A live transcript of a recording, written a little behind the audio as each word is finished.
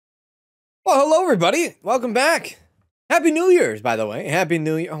Well, hello everybody. Welcome back. Happy New Year's, by the way. Happy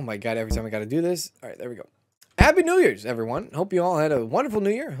New Year. Oh my God, every time I gotta do this. All right, there we go. Happy New Year's, everyone. Hope you all had a wonderful New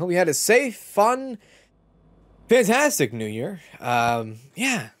Year. Hope you had a safe, fun, fantastic New Year.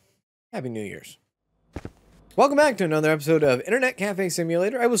 Yeah. Happy New Year's. Welcome back to another episode of Internet Cafe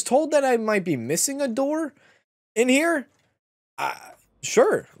Simulator. I was told that I might be missing a door in here.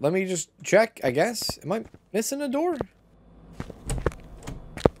 Sure. Let me just check, I guess. Am I missing a door?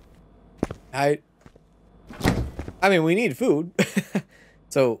 I mean, we need food.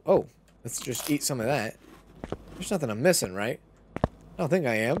 So, let's just eat some of that. There's nothing I'm missing, right? I don't think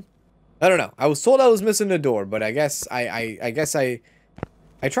I am. I don't know. I was told I was missing a door, but I guess I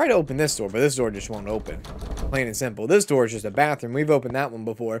tried to open this door, but this door just won't open. Plain and simple. This door is just a bathroom. We've opened that one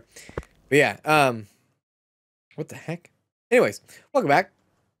before. But yeah, what the heck? Anyways, welcome back.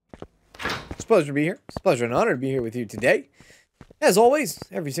 It's a pleasure to be here. It's a pleasure and honor to be here with you today. As always,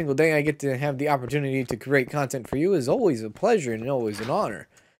 every single day I get to have the opportunity to create content for you is always a pleasure and always an honor.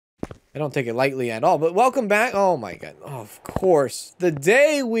 I don't take it lightly at all, but welcome back. Oh my God. Oh, of course. The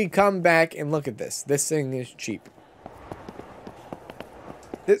day we come back and look at this. This thing is cheap.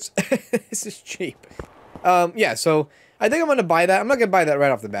 This is cheap. Yeah, so I think I'm going to buy that. I'm not going to buy that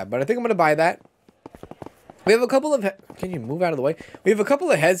right off the bat, but I think I'm going to buy that. We have a couple of... Can you move out of the way? We have a couple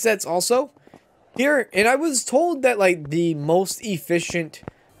of headsets also. Here, and I was told that, like, the most efficient,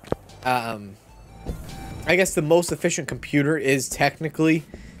 I guess the most efficient computer is technically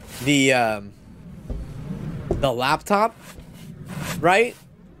the laptop, right?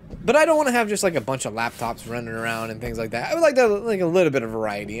 But I don't want to have just, like, a bunch of laptops running around and things like that. I would like to, like, a little bit of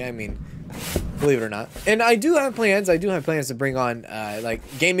variety, I mean, believe it or not. And I do have plans to bring on,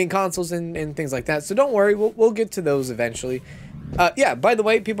 like, gaming consoles and things like that, so don't worry, we'll get to those eventually. Yeah, by the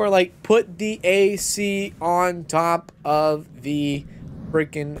way, people are like, put the AC on top of the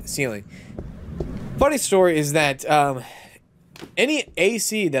freaking ceiling. Funny story is that any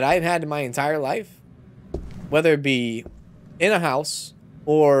AC that I've had in my entire life, whether it be in a house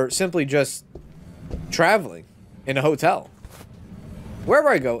or simply just traveling in a hotel, wherever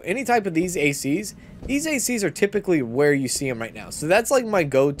I go, any type of these ACs are typically where you see them right now. So that's like my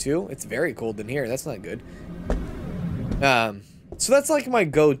go-to. It's very cold in here. That's not good. So that's like my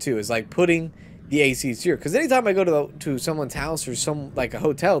go-to is like putting the ACs here, because anytime I go to someone's house or like a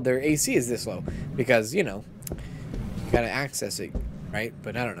hotel, their AC is this low because, you know, you gotta access it, right?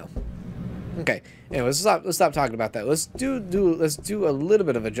 But I don't know. Okay, anyway, let's stop talking about that. Let's do a little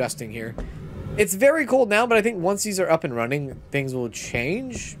bit of adjusting here. It's very cold now, but I think once these are up and running, things will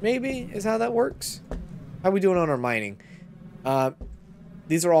change. Maybe is how that works. How are we doing on our mining?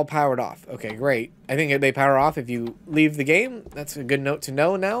 These are all powered off. Okay, great. I think they power off if you leave the game. That's a good note to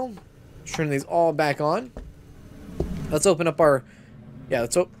know now. Turn these all back on. Let's open up our... Yeah,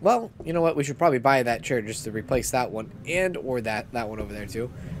 well, you know what? We should probably buy that chair just to replace that one or that one over there too.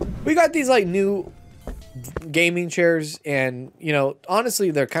 We got these like new gaming chairs and, you know,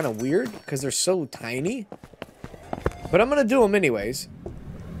 honestly, they're kind of weird because they're so tiny. But I'm going to do them anyways.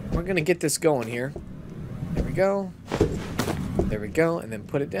 We're going to get this going here. There we go. There we go, and then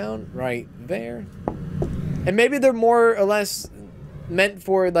put it down right there. And maybe they're more or less meant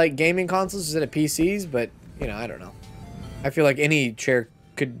for like gaming consoles instead of PCs, but you know, I don't know. I feel like any chair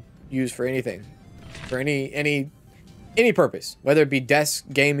could use for anything, for any purpose, whether it be desk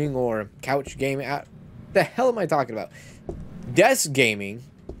gaming or couch gaming. The hell am I talking about? Desk gaming,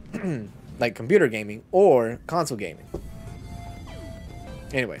 like computer gaming, or console gaming.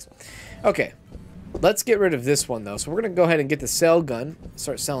 Anyways, okay. Let's get rid of this one, though. So we're going to go ahead and get the sell gun.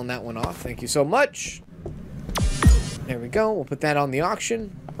 Start selling that one off. Thank you so much. There we go. We'll put that on the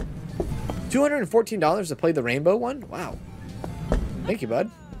auction. $214 to play the rainbow one? Wow. Thank you,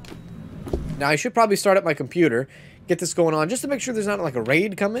 bud. Now, I should probably start up my computer. Get this going on. Just to make sure there's not, like, a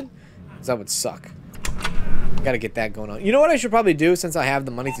raid coming. Because that would suck. Got to get that going on. You know what I should probably do, since I have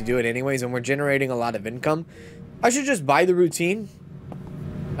the money to do it anyways, and we're generating a lot of income? I should just buy the routine.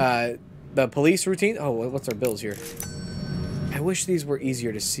 The police routine. Oh, what's our bills here? I wish these were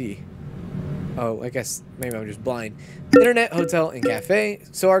easier to see. Oh, I guess maybe I'm just blind. Internet, hotel, and cafe.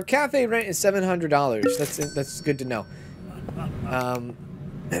 So our cafe rent is $700. That's good to know.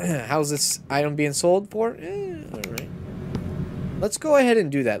 How's this item being sold for? All right. Let's go ahead and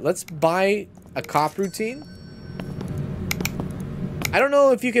do that. Let's buy a cop routine. I don't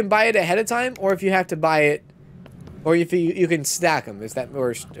know if you can buy it ahead of time or if you have to buy it, or if you can stack them. Is that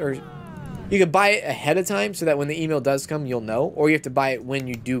or you can buy it ahead of time so that when the email does come, you'll know. Or you have to buy it when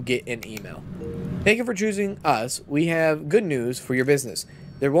you do get an email. Thank you for choosing us. We have good news for your business.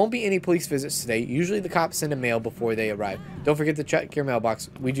 There won't be any police visits today. Usually the cops send a mail before they arrive. Don't forget to check your mailbox.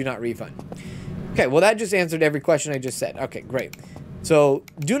 We do not refund. Okay, well, that just answered every question I just said. Okay, great. So,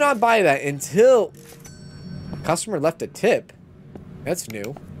 do not buy that until customer left a tip. That's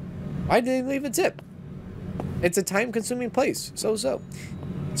new. Why did they leave a tip? It's a time-consuming place.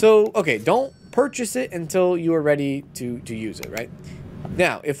 So, okay, don't purchase it until you are ready to use it, right?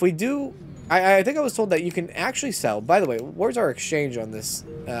 Now, if we do... I think I was told that you can actually sell... By the way, where's our exchange on this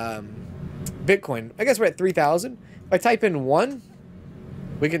Bitcoin? I guess we're at 3,000. If I type in 1,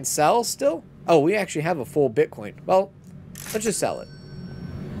 we can sell still? Oh, we actually have a full Bitcoin. Well, let's just sell it.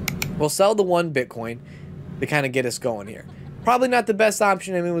 We'll sell the 1 Bitcoin to kind of get us going here. Probably not the best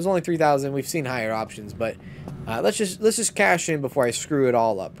option. I mean, it was only 3,000. We've seen higher options, but let's just cash in before I screw it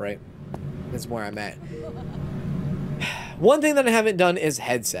all up, right? That's where I'm at. One thing that I haven't done is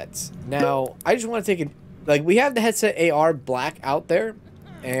headsets. Now, I just want to take it... Like, we have the headset AR black out there.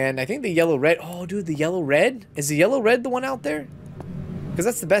 And I think the yellow red... Oh, dude, the yellow red? Is the yellow red the one out there? Because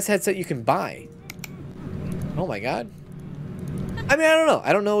that's the best headset you can buy. Oh, my God. I mean, I don't know.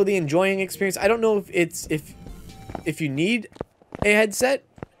 I don't know the enjoying experience. I don't know if it's... If you need a headset.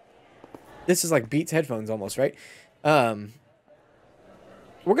 This is like Beats headphones almost, right?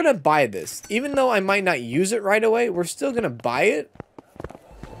 We're going to buy this. Even though I might not use it right away, we're still going to buy it.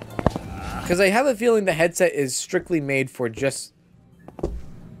 Because I have a feeling the headset is strictly made for just...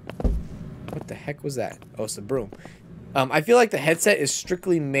 What the heck was that? Oh, it's the broom. I feel like the headset is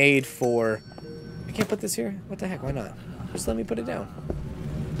strictly made for... I can't put this here? What the heck? Why not? Just let me put it down.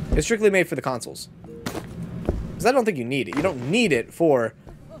 It's strictly made for the consoles. Because I don't think you need it. You don't need it for...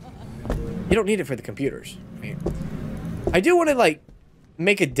 You don't need it for the computers. Right? I do want to, like...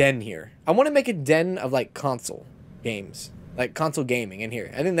 make a den here. I want to make a den of like console games, like console gaming in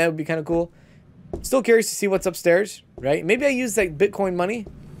here. I think that would be kind of cool. Still curious to see what's upstairs, right? Maybe I use like Bitcoin money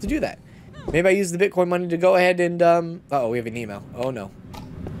to do that. Maybe I use the Bitcoin money to go ahead and uh-oh, we have an email. Oh no.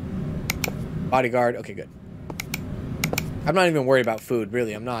 Bodyguard. Okay, good. I'm not even worried about food,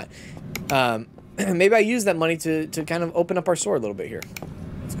 really. I'm not. Maybe I use that money to kind of open up our store a little bit here.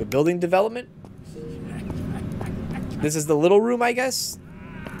 Let's go building development. This is the little room, I guess.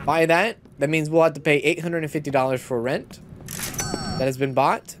 Buy that. That means we'll have to pay $850 for rent. That has been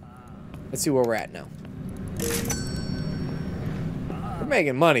bought. Let's see where we're at now. We're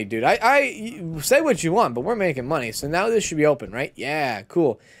making money, dude. I say what you want, but we're making money. So now this should be open, right? Yeah,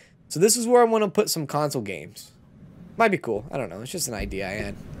 cool. So this is where I want to put some console games. Might be cool. I don't know. It's just an idea I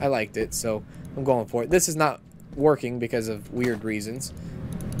had. I liked it, so I'm going for it. This is not working because of weird reasons.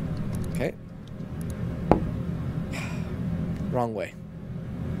 Okay. Wrong way.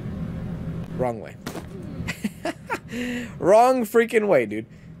 Wrong way. Wrong freaking way, dude.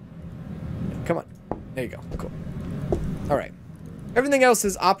 Come on. There you go. Cool. Alright. Everything else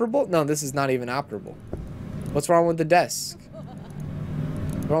is operable? No, this is not even operable. What's wrong with the desk?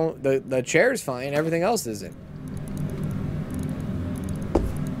 Wrong, the chair's fine. Everything else isn't.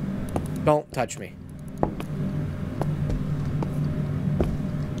 Don't touch me.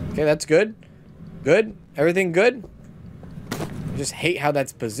 Okay, that's good. Good. Everything good? I just hate how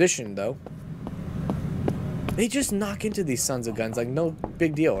that's positioned, though. They just knock into these sons of guns like no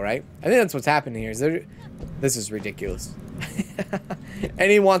big deal, right? I think that's what's happening here. This is ridiculous.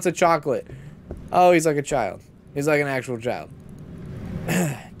 And he wants a chocolate. Oh, he's like a child. He's like an actual child.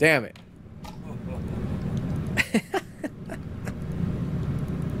 Damn it.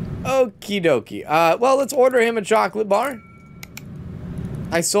 Okie dokie. Well, let's order him a chocolate bar.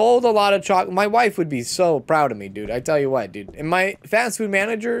 I sold a lot of chocolate. My wife would be so proud of me, dude. I tell you what, dude. In my fast food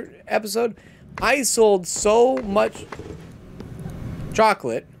manager episode, I sold so much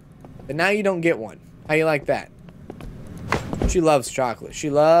chocolate that now you don't get one. How you like that? She loves chocolate. She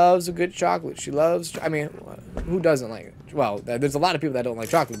loves a good chocolate. She loves... I mean, who doesn't like it? Well, there's a lot of people that don't like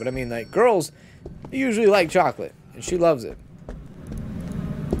chocolate, but I mean, like, girls usually like chocolate, and she loves it.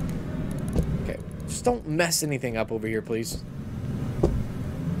 Okay, just don't mess anything up over here, please.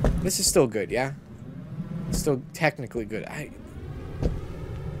 This is still good, yeah? It's still technically good. I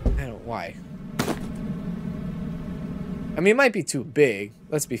don't... Why? I mean, it might be too big.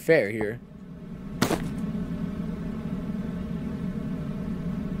 Let's be fair here.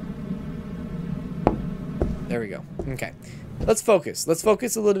 There we go. Okay. Let's focus. Let's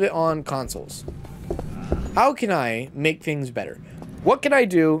focus a little bit on consoles. How can I make things better? What can I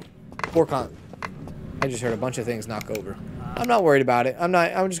do for I just heard a bunch of things knock over. I'm not worried about it. I'm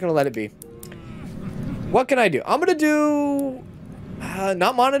just gonna let it be. What can I do? I'm gonna do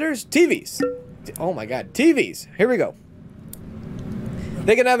not monitors, TVs. Oh my god, TVs. Here we go.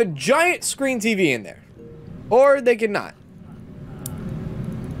 They can have a giant screen TV in there, or they can not.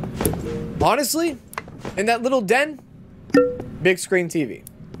 Honestly, in that little den, big screen TV.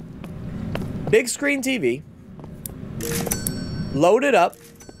 Big screen TV. Load it up.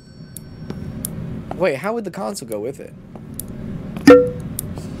 Wait, how would the console go with it?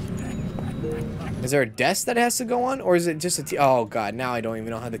 Is there a desk that has to go on? Or is it just a TV? Oh, God. Now I don't even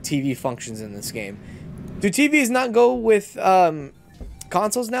know how the TV functions in this game. Do TVs not go with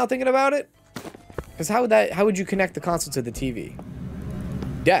consoles now, thinking about it? Because how would you connect the console to the TV?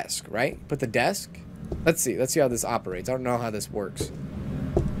 Desk, right? Put the desk? Let's see. Let's see how this operates. I don't know how this works.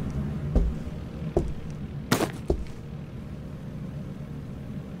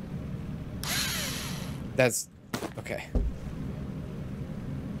 That's... okay.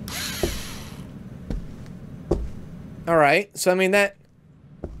 Alright, so I mean that...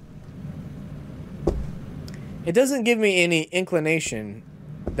 it doesn't give me any inclination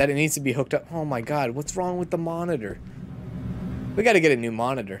that it needs to be hooked up. Oh my God, what's wrong with the monitor? We gotta get a new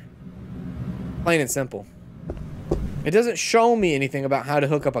monitor. Plain and simple. It doesn't show me anything about how to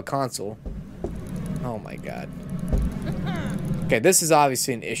hook up a console. Oh my God. Okay, this is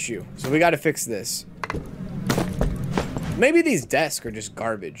obviously an issue. So we gotta fix this. Maybe these desks are just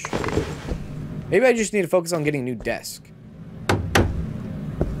garbage. Maybe I just need to focus on getting a new desk. There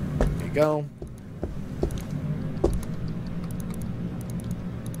you go.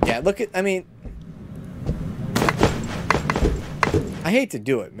 Yeah, look at, I mean, I hate to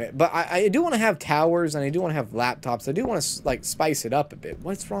do it, but I do want to have towers and I do want to have laptops. I do want to, like, spice it up a bit.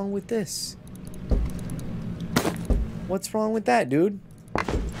 What's wrong with this? What's wrong with that, dude?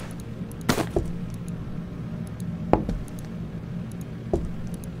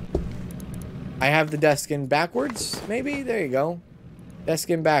 I have the desk in backwards, maybe? There you go. Desk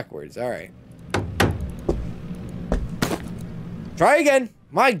in backwards. All right. Try again.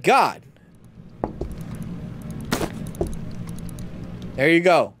 My God. There you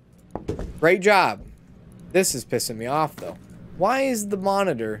go. Great job. This is pissing me off, though. Why is the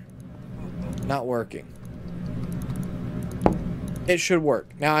monitor not working? It should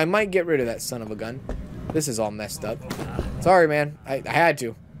work. Now, I might get rid of that son of a gun. This is all messed up. Sorry, man. I had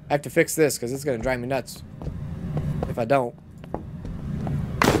to. I have to fix this because it's going to drive me nuts if I don't.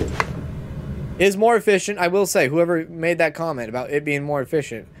 It is more efficient. I will say, whoever made that comment about it being more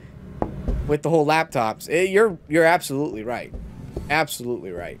efficient with the whole laptops, you're absolutely right.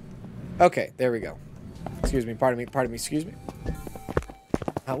 Absolutely right. Okay, there we go. Excuse me, pardon me, excuse me.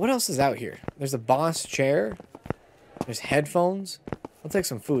 What else is out here? There's a boss chair. There's headphones. I'll take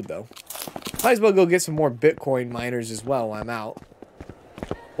some food, though. Might as well go get some more Bitcoin miners as well while I'm out.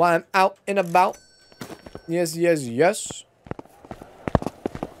 While I'm out and about. Yes, yes, yes.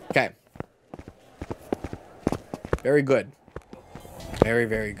 Okay. Very good. Very,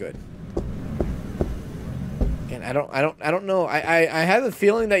 very good. And I don't know. I have a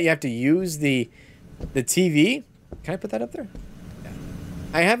feeling that you have to use the TV. Can I put that up there? Yeah.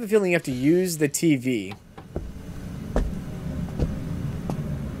 I have a feeling you have to use the TV.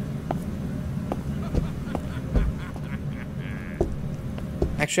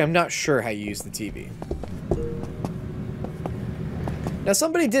 Actually, I'm not sure how you use the TV. Now,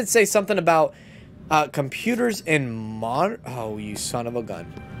 somebody did say something about computers and oh, you son of a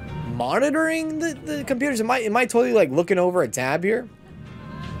gun. Monitoring the computers? Am I totally, like, looking over a tab here?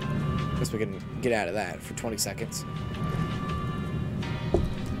 Guess we can get out of that for 20 seconds.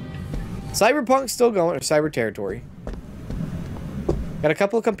 Cyberpunk's still going, or cyber territory. Got a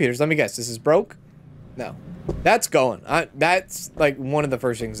couple of computers. Let me guess. This is broke? No. That's going. That's, like, one of the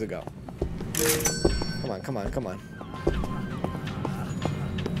first things to go. Come on, come on, come on.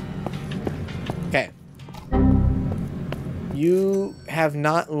 Okay. You have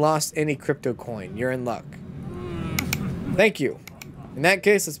not lost any crypto coin. You're in luck. Thank you. In that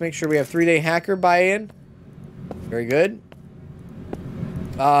case, let's make sure we have 3-day hacker buy-in. Very good.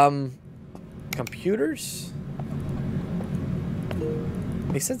 Computers?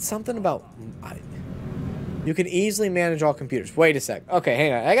 They said something about... you can easily manage all computers. Wait a sec. Okay,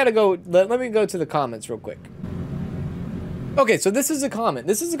 hang on. I gotta go... Let me go to the comments real quick. Okay, so this is a comment.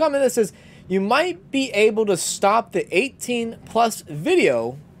 This is a comment that says... you might be able to stop the 18+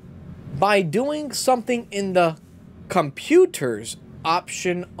 video by doing something in the computers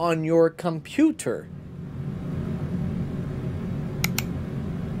option on your computer.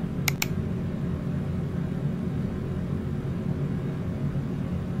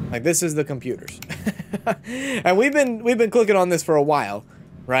 Like, this is the computers. And we've been clicking on this for a while,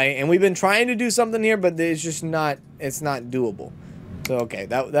 right? And we've been trying to do something here, but it's just not, it's not doable. So, okay,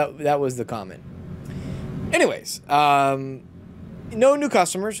 that was the comment. Anyways, no new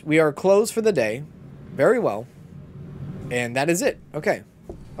customers. We are closed for the day. Very well. And that is it. Okay.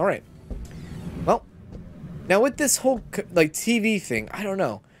 All right. Now with this whole like TV thing, I don't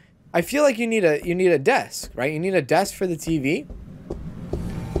know. I feel like you need a desk, right? You need a desk for the TV.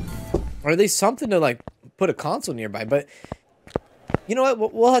 Or at least something to like put a console nearby. But you know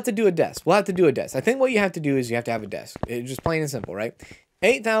what? We'll have to do a desk. We'll have to do a desk. I think what you have to do is you have to have a desk. It's just plain and simple, right?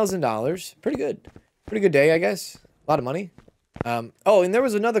 $8,000. Pretty good. Pretty good day, I guess. A lot of money. Oh, and there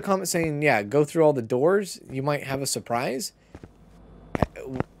was another comment saying, yeah, go through all the doors. You might have a surprise.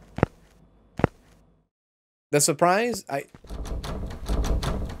 The surprise? I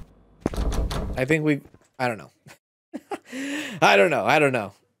think I don't know. I don't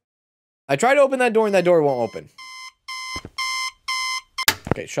know. I tried to open that door and that door won't open.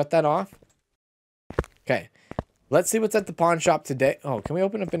 Okay, shut that off. Okay. Let's see what's at the pawn shop today. Oh, can we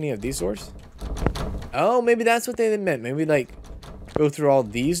open up any of these doors? Oh, maybe that's what they meant. Maybe, like, go through all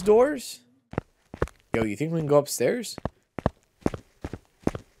these doors? Yo, you think we can go upstairs?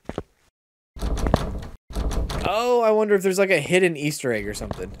 Oh, I wonder if there's, like, a hidden Easter egg or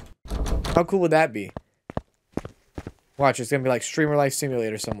something. How cool would that be? Watch, it's gonna be like Streamer Life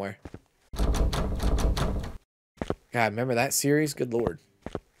Simulator somewhere. God, remember that series? Good lord.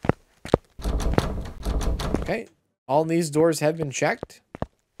 Okay. All these doors have been checked.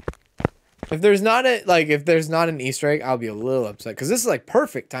 If there's not an Easter egg, I'll be a little upset. Because this is like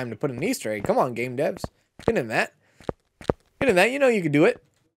perfect time to put an Easter egg. Come on, game devs. Get in that. Get in that. You know you can do it.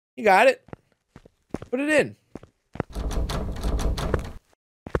 You got it. Put it in.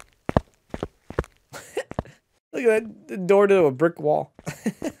 Look at that. The door to a brick wall.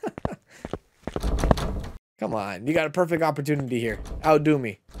 Come on. You got a perfect opportunity here. Outdo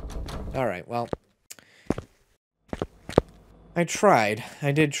me. Alright, well. I tried.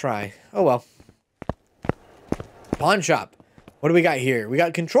 I did try. Oh, well. Pawn shop. What do we got here? We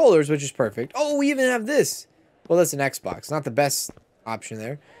got controllers, which is perfect. Oh, we even have this. Well, that's an Xbox. Not the best option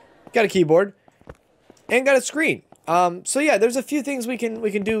there. Got a keyboard. And got a screen. So yeah, there's a few things we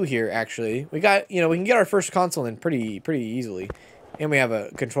can do here, actually. We got, you know, we can get our first console in pretty easily. And we have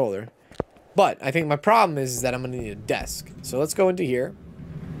a controller. But I think my problem is that I'm going to need a desk. So let's go into here.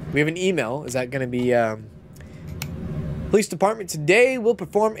 We have an email. Is that going to be... Police department today will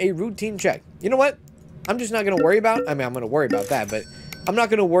perform a routine check. You know what? I'm just not going to worry about... I mean, I'm going to worry about that, but I'm not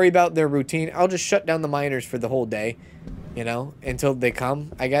going to worry about their routine. I'll just shut down the miners for the whole day, you know, until they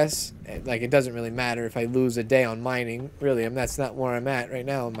come, I guess. Like, it doesn't really matter if I lose a day on mining. Really, that's not where I'm at right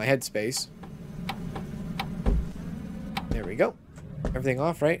now in my headspace. There we go. Everything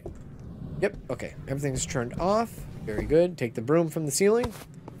off, right? Yep, okay. Everything's turned off. Very good. Take the broom from the ceiling.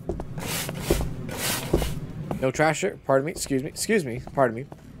 No trasher. Pardon me. Excuse me. Excuse me. Pardon me.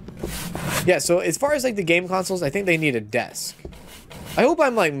 Yeah, so as far as like the game consoles, I think they need a desk. I hope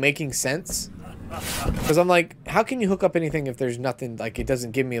I'm like making sense. Because I'm like, how can you hook up anything if there's nothing, like it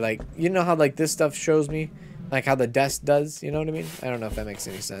doesn't give me like, you know how like this stuff shows me? Like how the desk does, you know what I mean? I don't know if that makes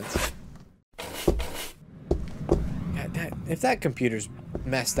any sense. God, if that computer's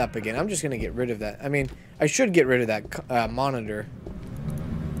messed up again, I'm just going to get rid of that. I mean, I should get rid of that monitor.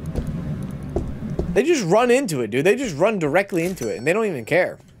 They just run into it, dude. They just run directly into it, and they don't even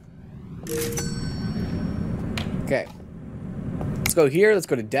care. Okay. Let's go here. Let's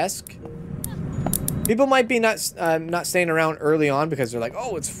go to desk. People might be not staying around early on because they're like,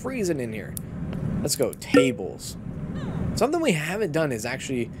 oh, it's freezing in here. Let's go. Tables. Something we haven't done is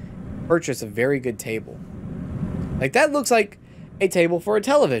actually purchase a very good table. Like, that looks like a table for a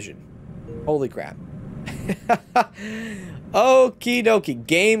television. Holy crap. Okie dokie.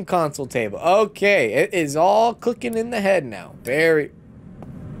 Game console table. Okay. It is all clicking in the head now. Very...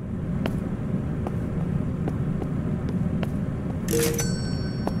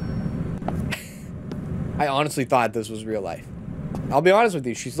 I honestly thought this was real life. I'll be honest with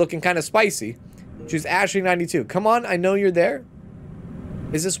you. She's looking kind of spicy. She's Ashley92. Come on. I know you're there.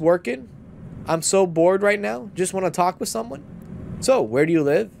 Is this working? I'm so bored right now. Just want to talk with someone. So, where do you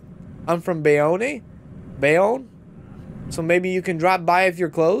live? I'm from Bayonne. Bayonne? So maybe you can drop by if you're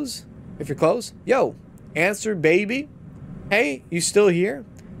close. If you're close. Yo, answer, baby. Hey, you still here?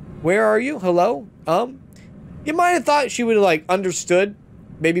 Where are you? Hello? You might have thought she would have, like, understood.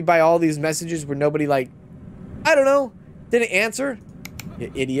 Maybe by all these messages where nobody, like, I don't know, didn't answer.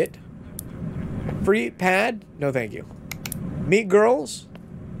 You idiot. Free pad? No, thank you. Meet girls?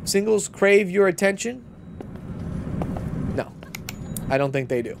 Singles crave your attention? No. I don't think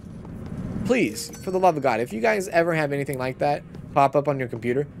they do. Please, for the love of God, if you guys ever have anything like that pop up on your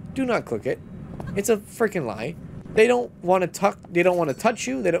computer, do not click it. It's a freaking lie. They don't want to talk. They don't want to touch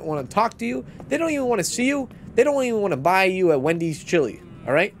you. They don't want to talk to you. They don't even want to see you. They don't even want to buy you at Wendy's chili.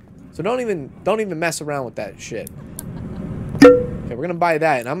 All right? So don't even mess around with that shit. Okay, we're gonna buy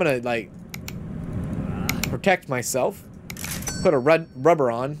that, and I'm gonna like protect myself. Put a rubber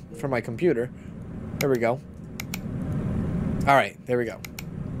on for my computer. There we go. All right, there we go.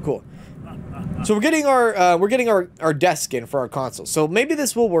 Cool. So we're getting our desk in for our console. So maybe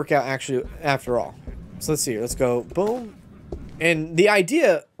this will work out actually after all. So let's see here. Let's go boom. And the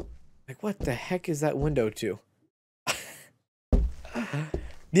idea, like, what the heck is that window to?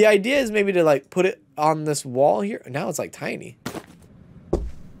 The idea is maybe to like put it on this wall here. Now it's like tiny.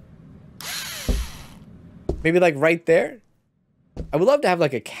 Maybe like right there. I would love to have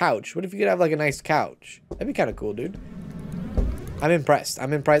like a couch. What if you could have like a nice couch? That'd be kind of cool, dude. I'm impressed.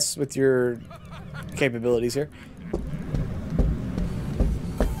 I'm impressed with your capabilities here.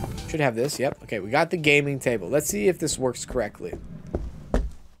 Should have this. Yep. Okay, we got the gaming table. Let's see if this works correctly.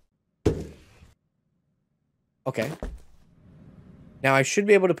 Okay. Now I should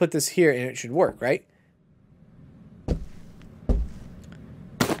be able to put this here and it should work, right?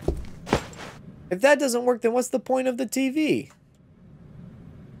 If that doesn't work, then what's the point of the TV?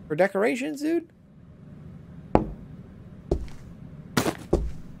 For decorations, dude?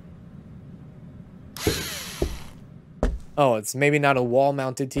 Oh, it's maybe not a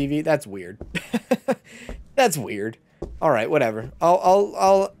wall-mounted TV? That's weird. That's weird. All right, whatever.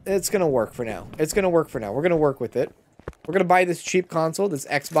 It's gonna work for now. It's gonna work for now. We're gonna work with it. We're gonna buy this cheap console, this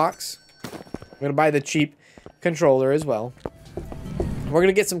Xbox. We're gonna buy the cheap controller as well. We're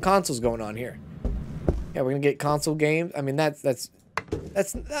gonna get some consoles going on here. Yeah, we're gonna get console games. I mean, that's.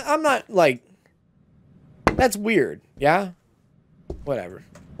 I'm not like. That's weird. Yeah. Whatever.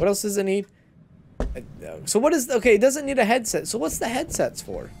 What else does it need? So what is... Okay, it doesn't need a headset. So what's the headsets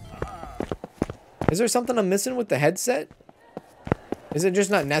for? Is there something I'm missing with the headset? Is it just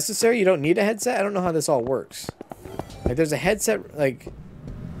not necessary? You don't need a headset? I don't know how this all works. Like, there's a headset, like...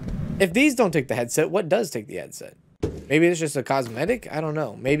 If these don't take the headset, what does take the headset? Maybe it's just a cosmetic? I don't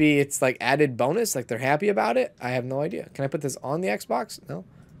know. Maybe it's, like, added bonus? Like, they're happy about it? I have no idea. Can I put this on the Xbox? No?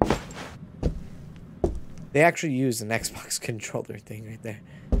 They actually use an Xbox controller thing right there.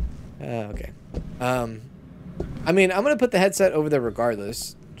 Okay. I mean, I'm gonna put the headset over there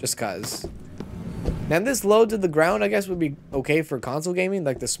regardless, just cause. Now this low to the ground, I guess, would be okay for console gaming,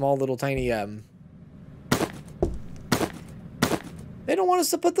 like the small little tiny, They don't want us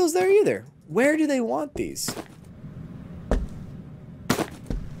to put those there either. Where do they want these?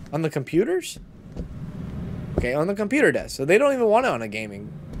 On the computers? Okay, on the computer desk. So they don't even want it on a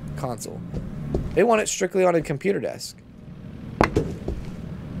gaming console. They want it strictly on a computer desk.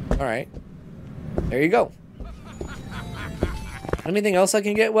 Alright. There you go. Anything else I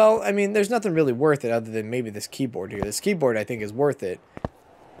can get? Well, I mean, there's nothing really worth it other than maybe this keyboard here. This keyboard, I think, is worth it.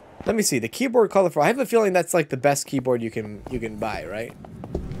 Let me see. The keyboard colorful. I have a feeling that's like the best keyboard you can buy, right?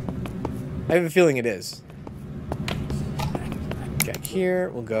 I have a feeling it is. Check here.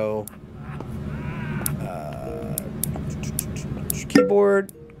 We'll go...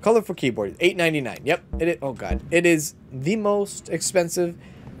 keyboard. Colorful keyboard. $8.99. Yep. Oh, God. It is the most expensive...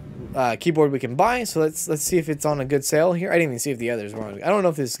 keyboard we can buy, so let's see if it's on a good sale here. I didn't even see if the others were on. I don't know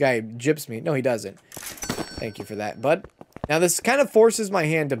if this guy gyps me. No, he doesn't. Thank you for that, bud. Now this kind of forces my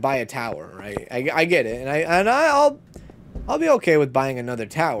hand to buy a tower, right? I get it, and I'll be okay with buying another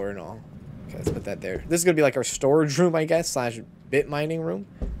tower and all. Okay, let's put that there. This is gonna be like our storage room, I guess, slash bit mining room.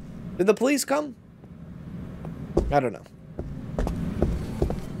 Did the police come? I don't know.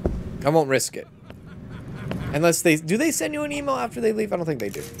 I won't risk it. Unless they... Do they send you an email after they leave? I don't think they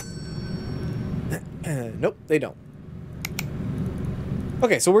do. Nope, they don't.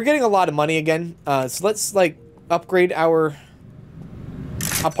 Okay, so we're getting a lot of money again. So let's, like, upgrade our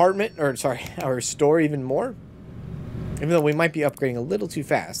apartment, or, sorry, our store even more. Even though we might be upgrading a little too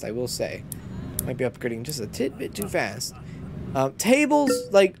fast, I will say. Might be upgrading just a tidbit too fast. Tables,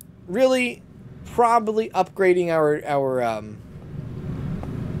 like, really, probably upgrading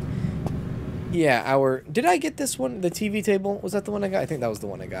did I get this one? The TV table? Was that the one I got? I think that was the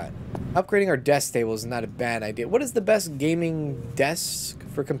one I got. Upgrading our desk table is not a bad idea. What is the best gaming desk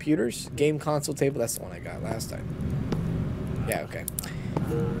for computers? Game console table? That's the one I got last time. Yeah, okay.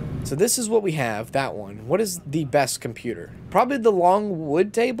 So this is what we have, that one. What is the best computer? Probably the long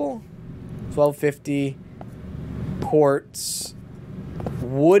wood table. 1250. Quartz.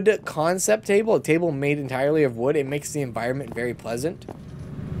 Wood concept table. A table made entirely of wood. It makes the environment very pleasant.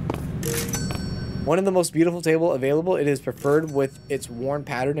 One of the most beautiful table available. It is preferred with its worn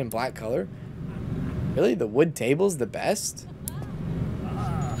pattern and black color. Really? The wood table's the best?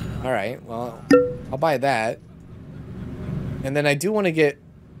 Alright, well, I'll buy that. And then I do want to get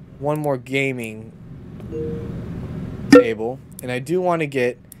one more gaming table. And I do want to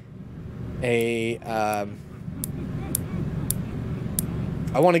get a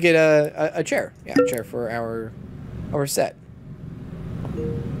I want to get a chair. Yeah, a chair for our set.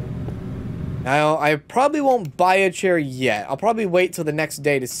 Now, I probably won't buy a chair yet. I'll probably wait till the next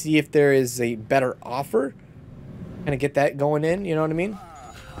day to see if there is a better offer. Kind of get that going in, you know what I mean?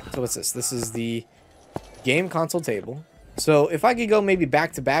 So what's this? This is the game console table. So if I could go maybe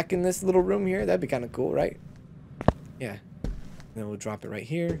back to back in this little room here, that'd be kind of cool, right? Yeah. Then we'll drop it right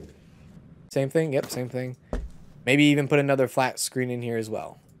here. Same thing. Yep, same thing. Maybe even put another flat screen in here as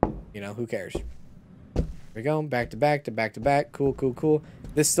well. You know, who cares? Here we go. Back to back to back to back. Cool, cool, cool.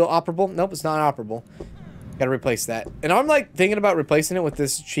 This still operable? Nope, it's not operable. Gotta replace that. And I'm like thinking about replacing it with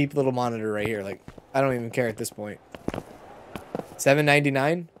this cheap little monitor right here. Like, I don't even care at this point.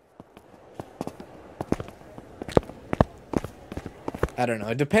 $7.99? I don't know.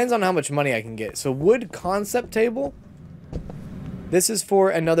 It depends on how much money I can get. So wood concept table. This is for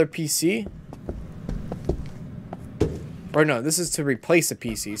another PC. Or no, this is to replace a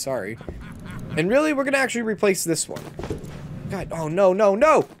PC. Sorry. And really, we're going to actually replace this one. God, oh no, no,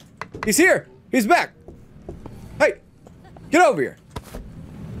 no! He's here! He's back! Hey! Get over here!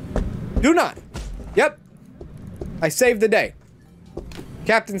 Do not! Yep. I saved the day.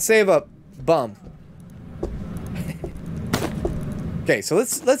 Captain Save Up. Bum. Okay, so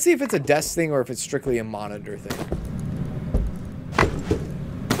let's see if it's a desk thing or if it's strictly a monitor thing.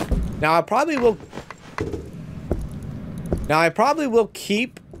 Now I probably will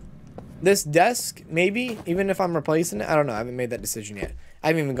keep this desk, maybe, even if I'm replacing it. I don't know. I haven't made that decision yet. I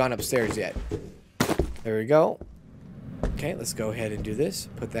haven't even gone upstairs yet. There we go. Okay, let's go ahead and do this.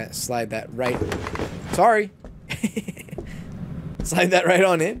 Put that, slide that right. Sorry. Slide that right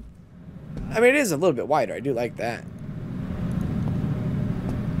on in. I mean, it is a little bit wider. I do like that.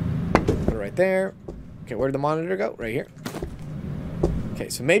 Put it right there. Okay, where did the monitor go? Right here. Okay,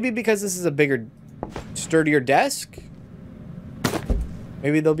 so maybe because this is a bigger, sturdier desk,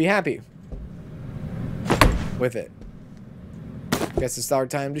 maybe they'll be happy with it. Guess it's our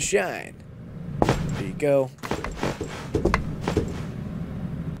time to shine. There you go.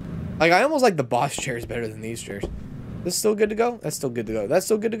 Like, I almost like the boss chairs better than these chairs. This is still good to go? That's still good to go. That's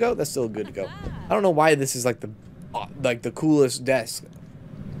still good to go? That's still good to go. I don't know why this is like the coolest desk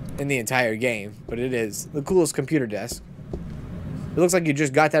in the entire game, but it is the coolest computer desk. It looks like you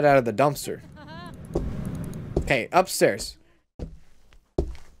just got that out of the dumpster. Okay, upstairs.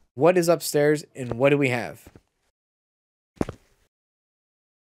 What is upstairs and what do we have?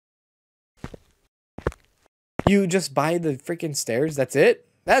 You just buy the freaking stairs? That's it?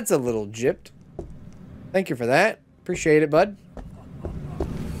 That's a little gypped. Thank you for that. Appreciate it, bud.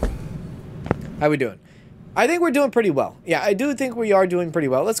 How we doing? I think we're doing pretty well. Yeah, I do think we are doing pretty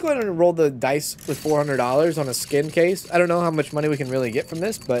well. Let's go ahead and roll the dice with $400 on a skin case. I don't know how much money we can really get from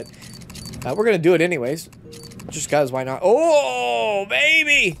this, but we're going to do it anyways. Just because, why not? Oh,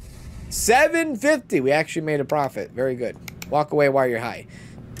 baby! $7.50. We actually made a profit. Very good. Walk away while you're high.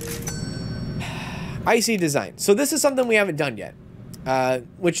 Icy design. So this is something we haven't done yet,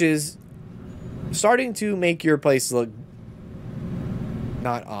 which is starting to make your place look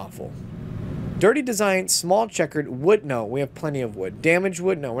not awful. Dirty design, small checkered, wood. No, we have plenty of wood. Damaged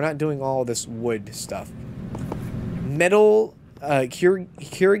wood. No, we're not doing all this wood stuff. Metal,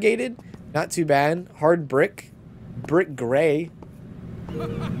 corrugated. Not too bad. Hard brick. Brick gray.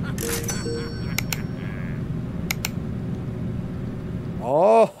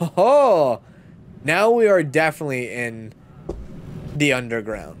 Oh, now we are definitely in the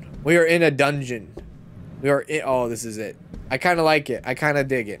underground. We are in a dungeon. We are in, oh, this is it. I kind of like it. I kind of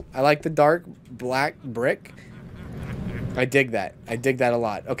dig it. I like the dark black brick. I dig that. I dig that a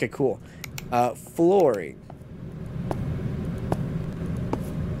lot. Okay, cool. Flooring.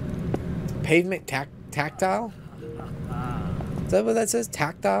 Pavement tactile? Is that what that says?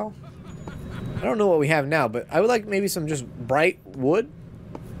 Tactile? I don't know what we have now, but I would like maybe some just bright wood.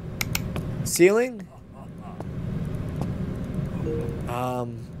 Ceiling.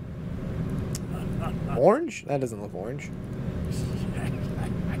 Orange? That doesn't look orange.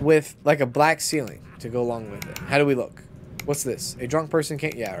 With like a black ceiling to go along with it. How do we look? What's this? A drunk person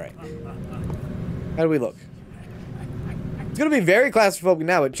can't... Yeah, right. How do we look? It's gonna be very claustrophobic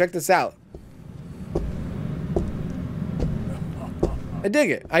now, but check this out. I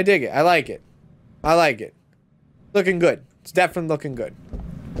dig it. I dig it. I like it. I like it. Looking good. It's definitely looking good.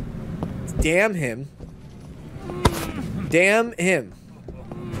 Damn him. Damn him.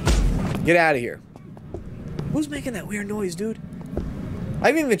 Get out of here. Who's making that weird noise, dude? I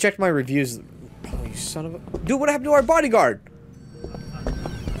haven't even checked my reviews. Oh, you son of a... Dude, what happened to our bodyguard?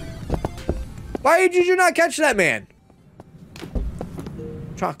 Why did you not catch that man?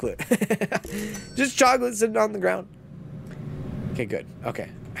 Chocolate. Just chocolate sitting on the ground. Okay, good. Okay.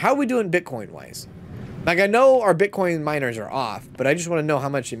 How are we doing Bitcoin-wise? Like, I know our Bitcoin miners are off, but I just want to know how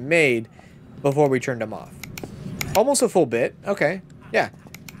much it made before we turned them off. Almost a full bit. Okay. Yeah.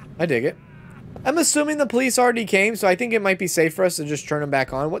 I dig it. I'm assuming the police already came, so I think it might be safe for us to just turn them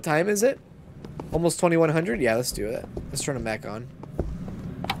back on. What time is it? Almost 2100? Yeah, let's do it. Let's turn them back on.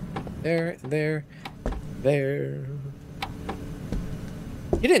 There.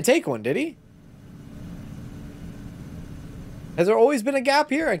 He didn't take one, did he? Has there always been a gap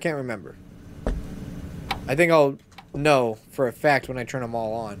here? I can't remember. I think I'll know for a fact when I turn them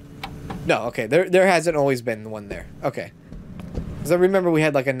all on. No, okay. There hasn't always been one there. Okay. Because I remember we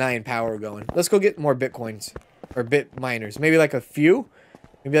had like a 9 power going. Let's go get more Bitcoins. Or bit miners. Maybe like a few?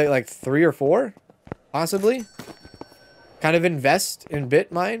 Maybe like 3 or 4? Possibly? Kind of invest in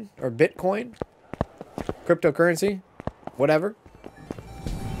Bitmine? Or Bitcoin? Cryptocurrency? Whatever.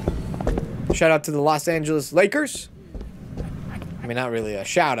 Shout out to the Los Angeles Lakers. I mean, not really a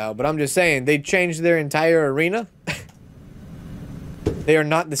shout out, but I'm just saying they changed their entire arena. They are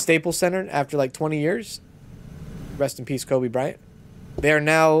not the Staples Center after like 20 years. Rest in peace, Kobe Bryant. They are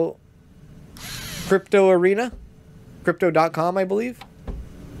now Crypto Arena. Crypto.com, I believe.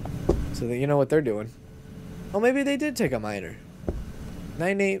 So that you know what they're doing. Oh, maybe they did take a miner.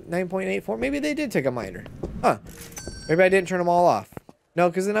 9.84. Maybe they did take a miner. Huh. Maybe I didn't turn them all off. No,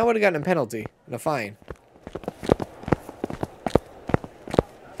 because then I would have gotten a penalty and a fine.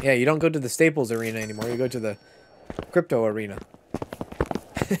 Yeah, you don't go to the Staples Arena anymore. You go to the Crypto Arena.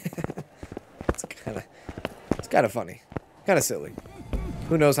 It's kind of funny. Kind of silly.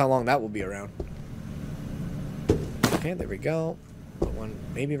 Who knows how long that will be around. Okay, there we go. Put one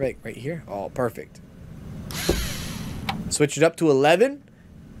maybe right here. Oh, perfect. Switch it up to 11.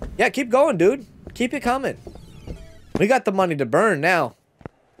 Yeah, keep going, dude. Keep it coming. We got the money to burn now.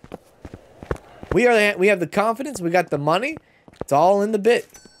 We have the confidence. We got the money. It's all in the bit.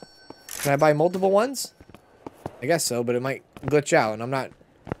 Can I buy multiple ones? I guess so, but it might glitch out, and I'm not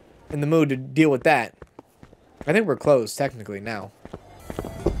in the mood to deal with that. I think we're closed, technically, now.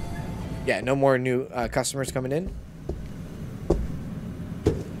 Yeah, no more new customers coming in.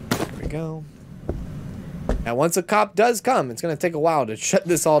 There we go. Now, once a cop does come, it's going to take a while to shut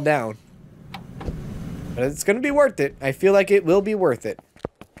this all down. But it's going to be worth it. I feel like it will be worth it.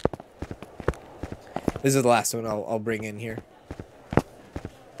 This is the last one I'll bring in here.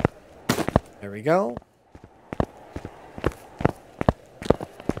 There we go.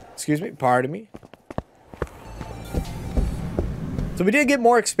 Excuse me. Pardon me. So we did get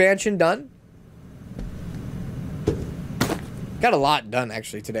more expansion done. Got a lot done,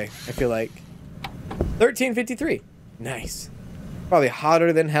 actually, today. I feel like. 1353. Nice. Probably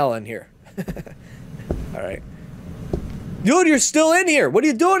hotter than hell in here. Alright. Dude, you're still in here. What are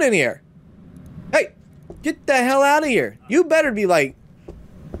you doing in here? Hey, get the hell out of here. You better be, like,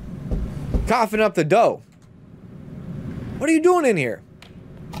 coughing up the dough. What are you doing in here?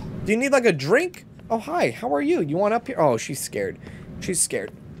 Do you need, like, a drink? Oh, hi. How are you? You want up here? Oh, she's scared. She's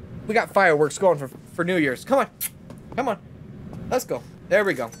scared. We got fireworks going for New Year's. Come on. Come on. Let's go. There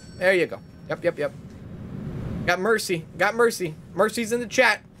we go. There you go. Yep. Got Mercy. Got Mercy. Mercy's in the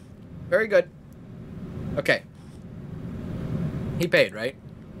chat. Very good. Okay. He paid, right?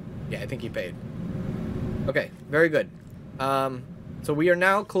 Yeah, I think he paid. Okay, very good. So we are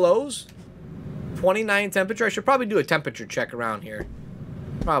now closed. 29 temperature. I should probably do a temperature check around here.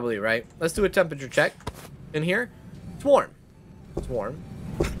 Probably, right? Let's do a temperature check. In here, it's warm. It's warm.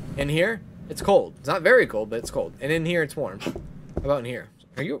 In here, it's cold. It's not very cold, but it's cold. And in here, it's warm. How about in here?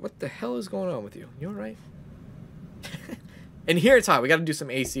 Are you? What the hell is going on with you? You all right? In here, it's hot. We got to do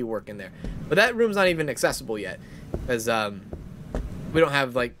some AC work in there. But that room's not even accessible yet. Because we don't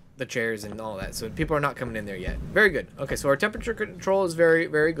have, like, the chairs and all that. So people are not coming in there yet. Very good. Okay, so our temperature control is very,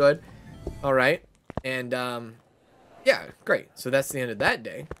 very good. All right. And, yeah, great. So that's the end of that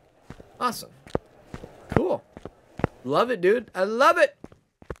day. Awesome. Cool. Love it, dude. I love it.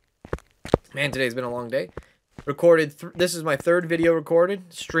 Man, today's been a long day. Recorded. This is my 3rd video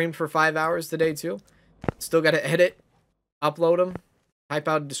recorded. Streamed for 5 hours today, too. Still got to edit, upload them, type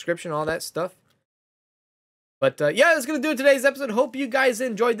out a description, all that stuff. But, yeah, that's going to do it today's episode. Hope you guys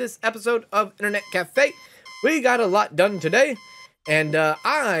enjoyed this episode of Internet Cafe. We got a lot done today. And,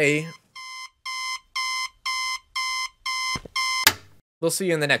 we'll see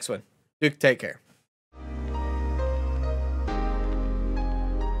you in the next one. Duke, take care.